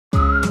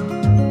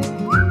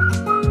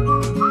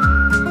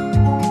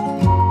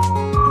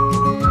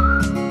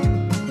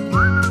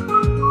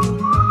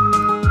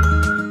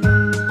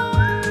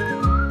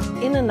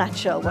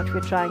nutshell, what we're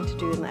trying to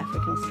do in the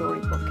African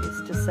Storybook is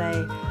to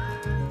say,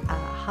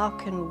 how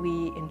can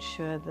we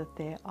ensure that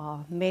there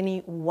are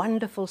many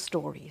wonderful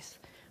stories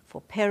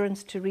for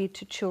parents to read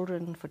to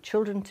children, for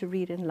children to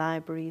read in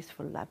libraries,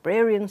 for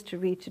librarians to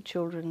read to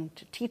children,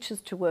 to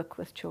teachers to work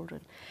with children,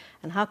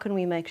 and how can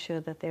we make sure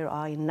that there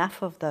are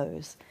enough of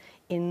those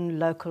in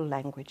local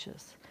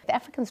languages? The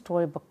African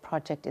Storybook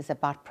project is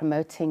about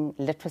promoting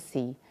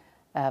literacy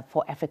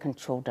for African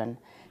children,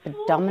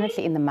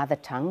 predominantly in the mother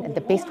tongue. And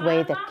the best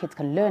way that kids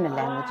can learn a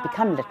language,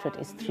 become literate,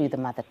 is through the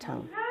mother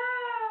tongue.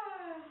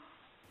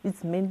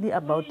 It's mainly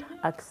about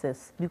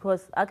access,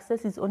 because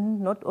access is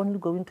not only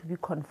going to be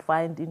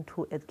confined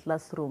into a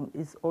classroom,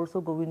 it's also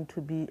going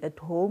to be at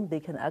home. They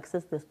can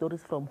access the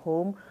stories from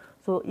home.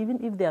 So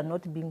even if they are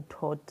not being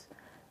taught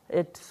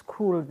at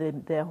school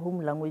their home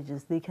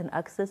languages, they can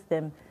access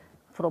them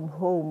from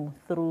home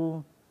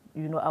through,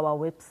 our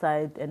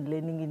website, and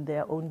learning in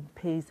their own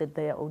pace at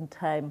their own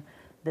time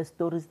the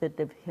stories that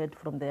they've heard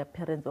from their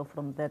parents or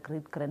from their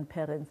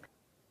great-grandparents.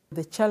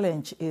 The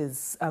challenge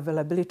is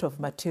availability of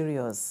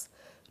materials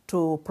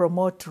to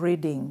promote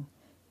reading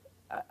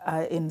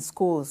in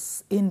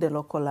schools in the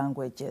local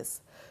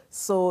languages.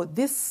 So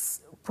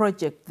this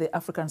project, the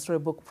African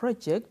Storybook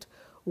Project,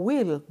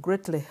 will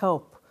greatly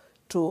help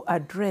to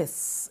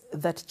address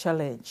that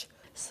challenge.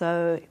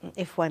 So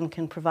if one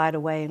can provide a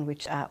way in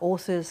which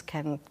authors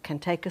can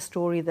take a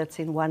story that's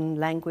in one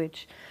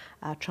language,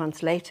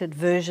 translate it,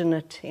 version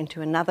it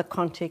into another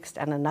context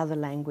and another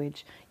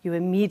language, you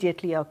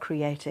immediately are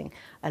creating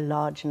a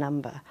large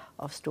number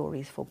of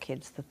stories for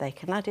kids that they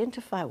can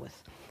identify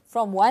with.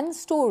 From one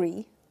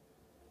story,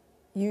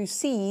 you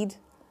seed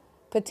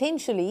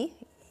potentially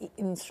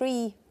in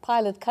 3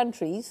 pilot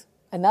countries,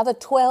 another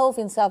 12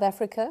 in South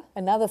Africa,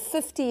 another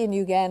 50 in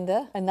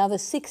Uganda, another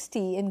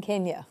 60 in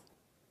Kenya.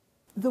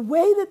 The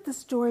way that the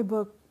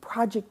Storybook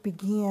project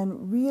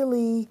began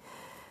really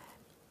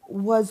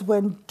was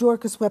when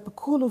Dorcas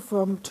Wepakulu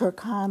from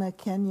Turkana,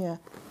 Kenya,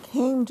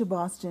 came to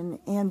Boston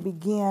and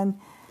began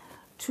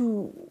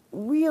to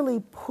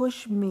really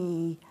push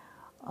me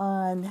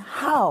on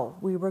how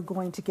we were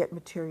going to get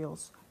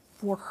materials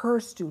for her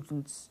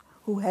students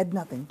who had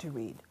nothing to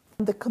read.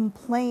 The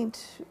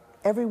complaint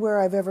everywhere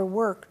I've ever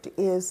worked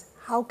is,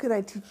 how could I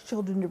teach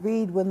children to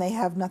read when they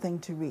have nothing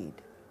to read?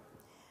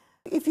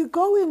 If you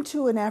go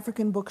into an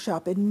African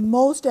bookshop in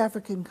most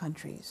African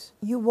countries,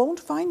 you won't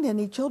find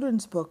any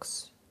children's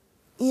books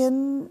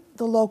in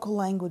the local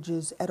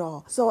languages at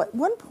all. So at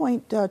one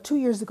point, 2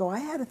 years ago, I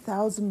had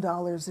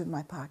 $1,000 in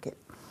my pocket.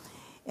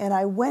 And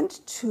I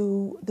went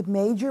to the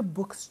major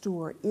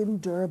bookstore in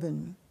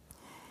Durban.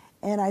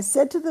 And I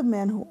said to the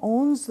man who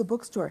owns the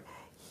bookstore,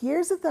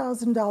 here's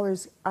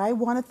 $1,000. I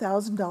want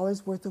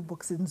 $1,000 worth of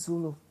books in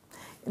Zulu.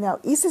 Now,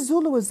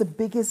 isiZulu is the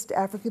biggest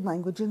African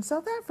language in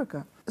South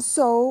Africa.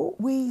 So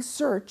we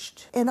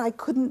searched, and I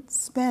couldn't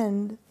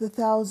spend the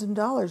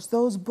 $1,000.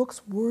 Those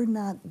books were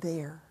not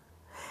there.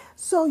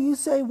 So you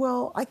say,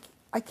 well,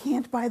 I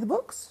can't buy the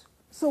books.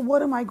 So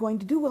what am I going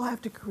to do? We'll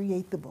have to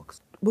create the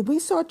books. When we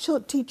saw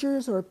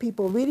teachers or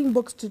people reading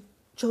books to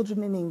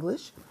children in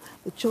English,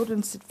 the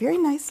children sit very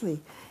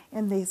nicely,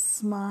 and they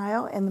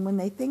smile, and when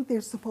they think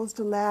they're supposed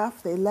to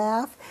laugh, they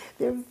laugh.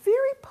 They're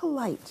very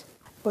polite.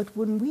 But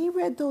when we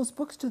read those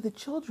books to the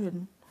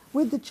children,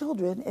 with the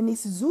children in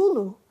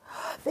isiZulu,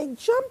 they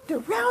jumped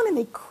around and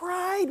they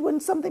cried when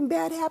something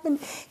bad happened,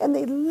 and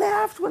they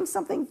laughed when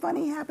something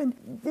funny happened.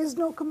 There's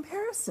no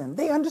comparison.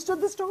 They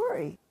understood the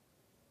story.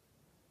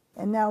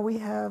 And now we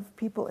have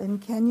people in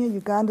Kenya,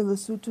 Uganda,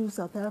 Lesotho,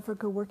 South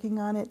Africa working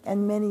on it,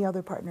 and many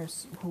other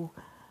partners who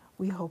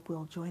we hope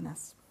will join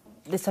us.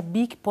 There's a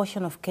big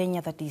portion of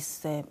Kenya that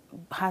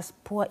has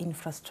poor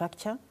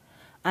infrastructure.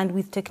 And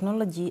with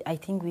technology, I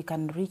think we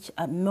can reach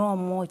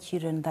more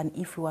children than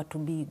if we were to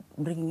be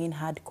bringing in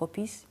hard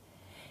copies.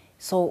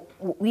 So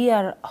we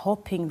are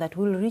hoping that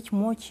we'll reach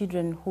more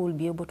children who will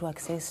be able to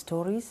access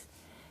stories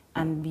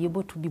and be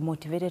able to be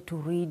motivated to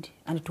read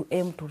and to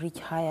aim to reach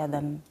higher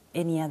than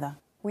any other.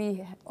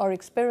 We are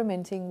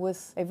experimenting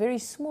with a very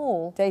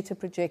small data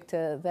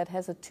projector that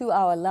has a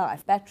 2-hour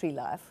battery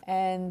life,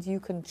 and you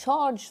can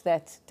charge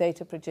that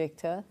data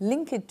projector,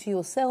 link it to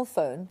your cell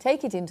phone,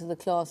 take it into the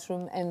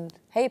classroom, and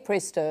hey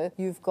presto,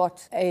 you've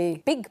got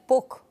a big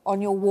book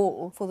on your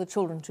wall for the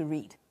children to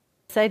read.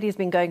 Sadie's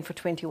been going for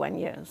 21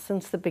 years.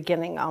 Since the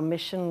beginning, our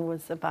mission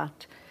was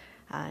about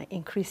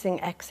increasing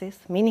access,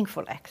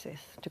 meaningful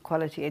access to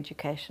quality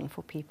education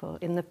for people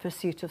in the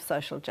pursuit of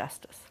social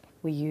justice.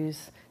 We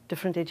use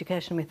different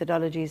education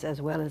methodologies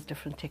as well as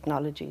different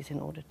technologies in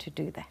order to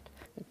do that.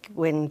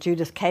 When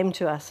Judith came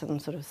to us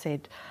and sort of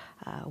said,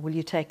 will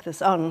you take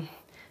this on?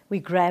 We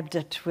grabbed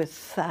it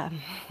with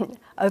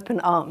open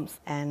arms,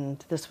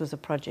 and this was a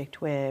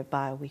project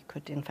whereby we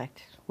could in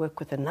fact work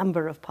with a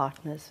number of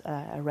partners,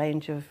 a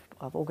range of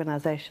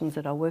organizations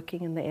that are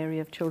working in the area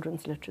of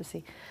children's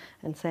literacy,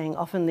 and saying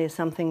often there's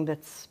something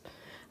that's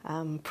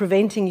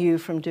preventing you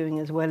from doing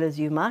as well as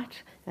you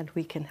might, and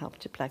we can help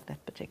to plug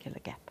that particular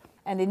gap.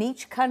 And in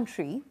each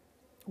country,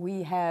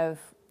 we have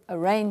a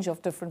range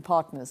of different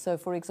partners. So,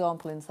 for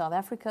example, in South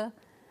Africa,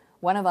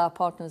 One of our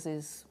partners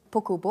is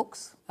Puku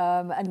Books.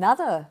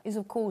 Another is,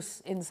 of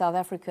course, in South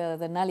Africa,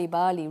 the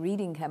Nalibali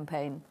Reading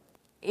Campaign.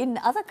 In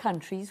other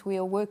countries, we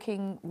are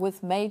working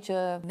with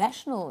major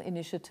national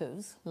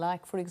initiatives,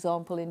 like, for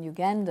example, in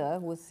Uganda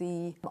with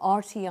the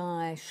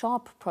RTI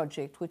Sharp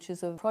project, which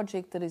is a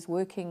project that is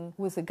working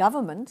with the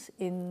government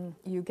in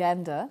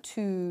Uganda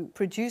to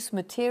produce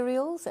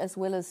materials as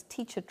well as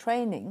teacher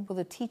training for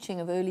the teaching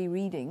of early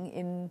reading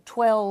in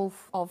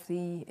 12 of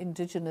the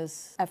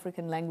indigenous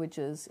African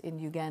languages in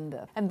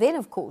Uganda. And then,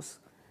 of course,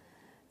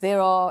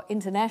 there are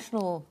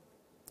international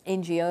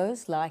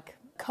NGOs like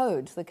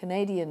CODE, the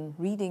Canadian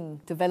Reading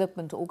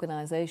Development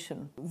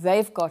Organization.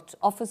 They've got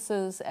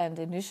offices and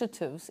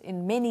initiatives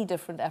in many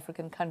different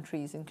African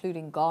countries,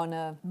 including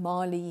Ghana,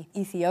 Mali,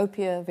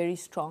 Ethiopia, very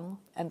strong,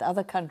 and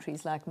other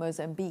countries like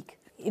Mozambique.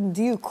 In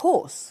due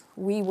course,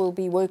 we will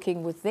be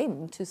working with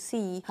them to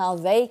see how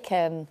they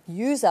can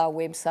use our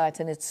website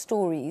and its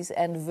stories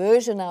and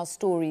version our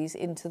stories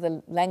into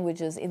the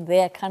languages in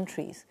their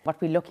countries.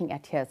 What we're looking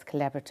at here is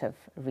collaborative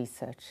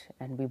research,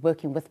 and we're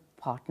working with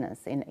partners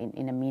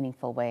in a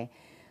meaningful way.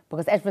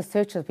 Because as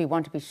researchers, we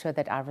want to be sure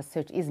that our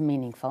research is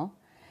meaningful,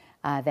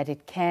 that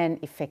it can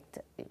effect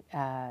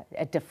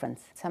a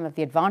difference. Some of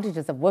the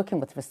advantages of working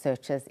with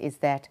researchers is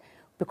that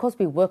because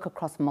we work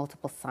across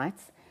multiple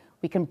sites,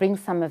 we can bring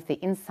some of the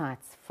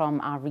insights from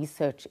our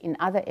research in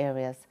other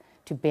areas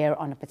to bear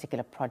on a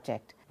particular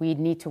project. We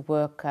need to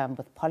work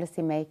with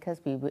policymakers,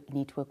 we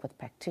need to work with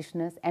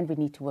practitioners, and we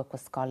need to work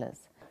with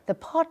scholars. The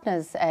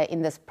partners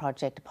in this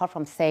project, apart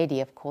from Sadie,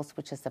 of course,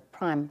 which is the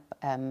prime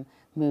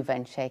mover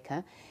and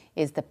shaker,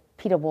 is the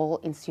Peter Wall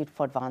Institute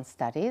for Advanced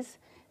Studies.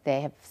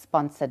 They have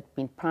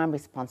been primary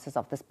sponsors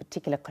of this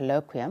particular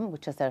colloquium,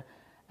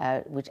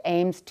 which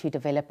aims to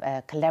develop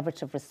a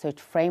collaborative research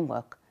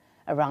framework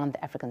around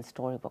the African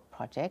Storybook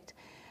project.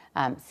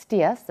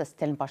 STIAS, the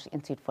Stellenbosch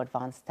Institute for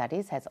Advanced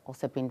Studies, has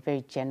also been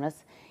very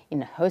generous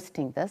in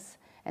hosting this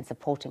and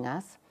supporting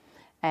us.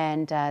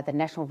 And the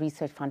National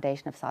Research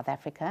Foundation of South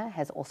Africa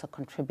has also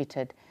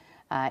contributed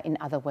in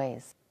other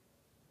ways.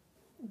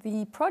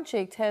 The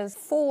project has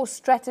 4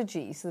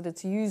 strategies that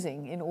it's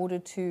using in order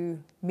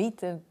to meet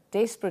the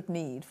desperate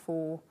need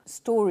for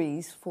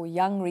stories for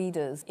young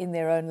readers in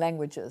their own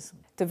languages.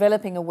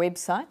 Developing a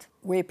website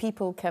where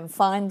people can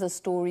find the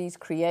stories,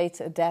 create,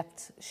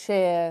 adapt,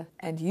 share,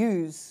 and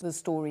use the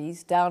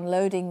stories,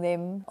 downloading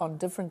them on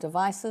different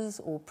devices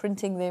or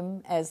printing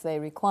them as they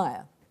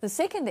require. The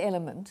second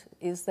element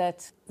is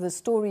that the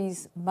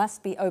stories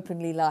must be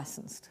openly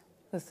licensed.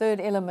 The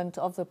third element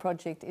of the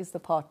project is the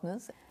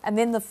partners. And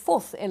then the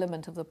fourth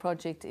element of the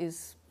project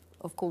is,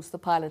 of course, the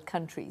pilot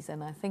countries.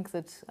 And I think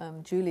that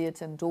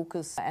Juliet and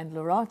Dorcas and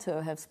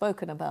Lorato have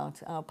spoken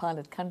about our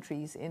pilot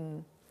countries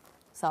in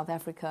South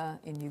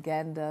Africa, in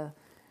Uganda,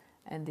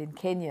 and in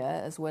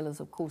Kenya, as well as,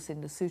 of course,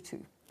 in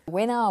Lesotho.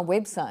 When our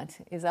website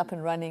is up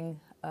and running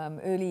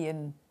early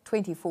in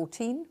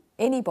 2014,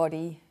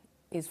 anybody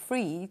is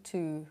free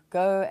to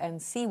go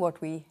and see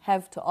what we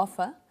have to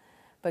offer.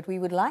 But we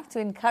would like to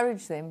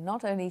encourage them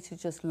not only to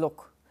just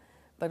look,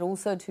 but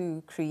also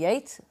to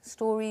create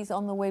stories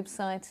on the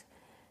website,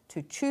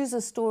 to choose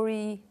a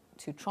story,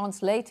 to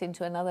translate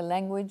into another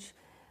language,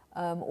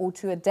 or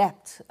to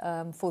adapt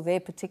for their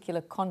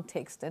particular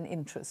context and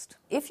interest.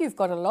 If you've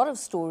got a lot of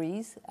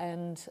stories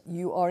and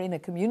you are in a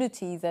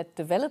community that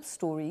develops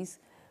stories,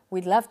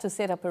 we'd love to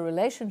set up a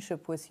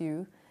relationship with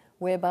you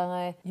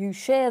whereby you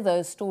share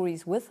those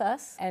stories with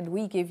us and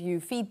we give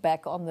you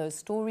feedback on those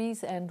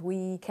stories, and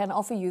we can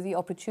offer you the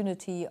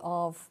opportunity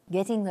of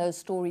getting those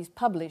stories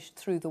published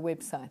through the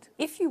website.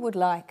 If you would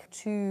like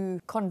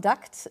to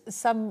conduct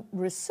some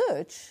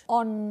research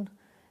on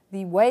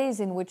the ways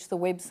in which the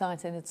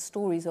website and its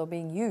stories are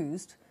being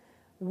used,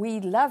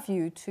 we'd love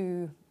you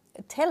to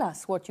tell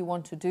us what you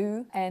want to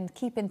do and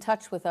keep in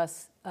touch with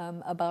us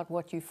about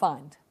what you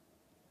find.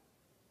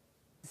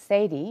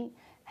 Sadie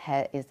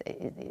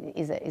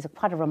is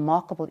quite a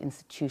remarkable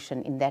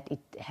institution in that it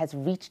has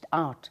reached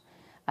out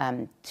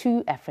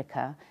to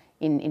Africa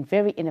in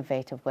very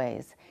innovative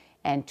ways,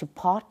 and to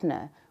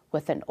partner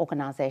with an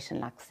organization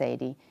like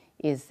Sadie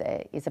is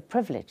a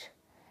privilege,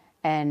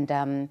 and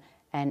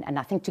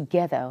I think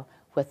together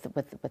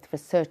with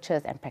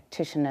researchers and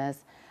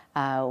practitioners,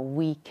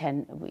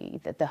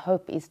 the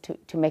hope is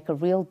to make a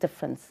real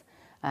difference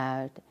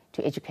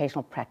to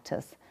educational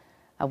practice.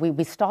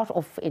 We start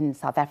off in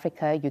South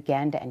Africa,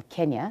 Uganda, and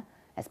Kenya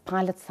as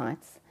pilot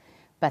sites,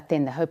 but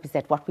then the hope is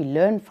that what we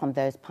learn from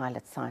those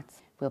pilot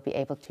sites we'll be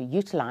able to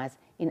utilize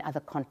in other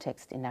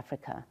contexts in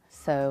Africa.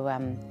 So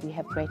we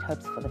have great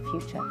hopes for the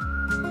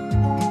future.